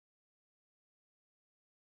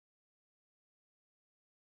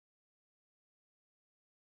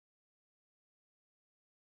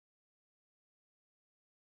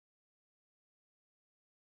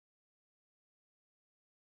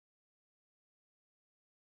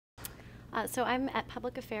So I'm at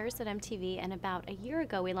Public Affairs at MTV, and about a year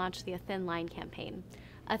ago we launched the A Thin Line campaign.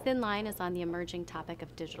 A Thin Line is on the emerging topic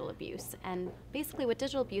of digital abuse, and basically what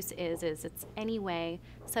digital abuse is it's any way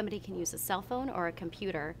somebody can use a cell phone or a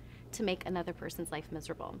computer to make another person's life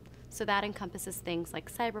miserable. So that encompasses things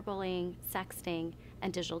like cyberbullying, sexting,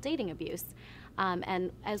 and digital dating abuse.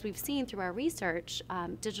 And as we've seen through our research,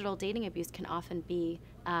 digital dating abuse can often be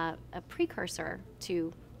a precursor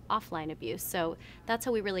to offline abuse. So that's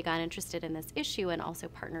how we really got interested in this issue and also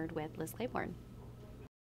partnered with Liz Claiborne.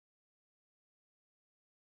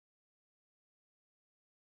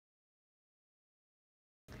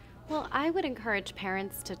 Well, I would encourage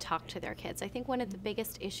parents to talk to their kids. I think one of the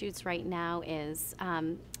biggest issues right now is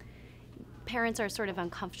parents are sort of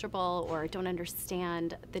uncomfortable or don't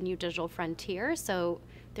understand the new digital frontier, so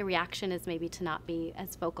the reaction is maybe to not be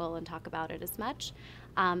as vocal and talk about it as much.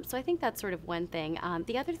 So I think that's sort of one thing.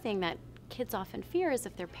 The other thing that kids often fear is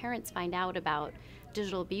if their parents find out about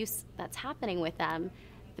digital abuse that's happening with them,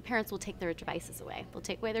 the parents will take their devices away. They'll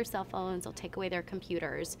take away their cell phones, they'll take away their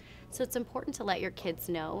computers. So it's important to let your kids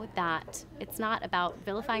know that it's not about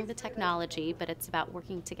vilifying the technology, but it's about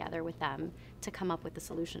working together with them to come up with a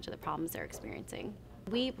solution to the problems they're experiencing.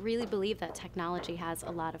 We really believe that technology has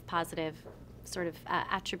a lot of positive sort of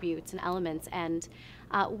attributes and elements, and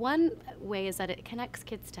one way is that it connects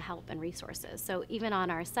kids to help and resources. So even on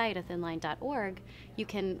our site, athinline.org, you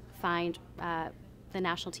can find the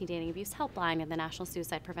National Teen Dating Abuse Helpline and the National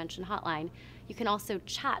Suicide Prevention Hotline. You can also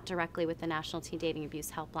chat directly with the National Teen Dating Abuse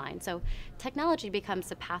Helpline. So technology becomes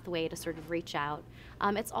a pathway to sort of reach out.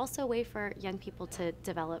 It's also a way for young people to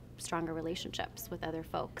develop stronger relationships with other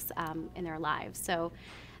folks in their lives. So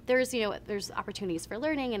there's opportunities for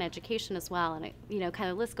learning and education as well, and kind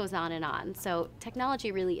of the list goes on and on. So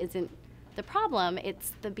technology really isn't the problem,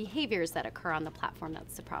 it's the behaviors that occur on the platform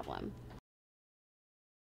that's the problem.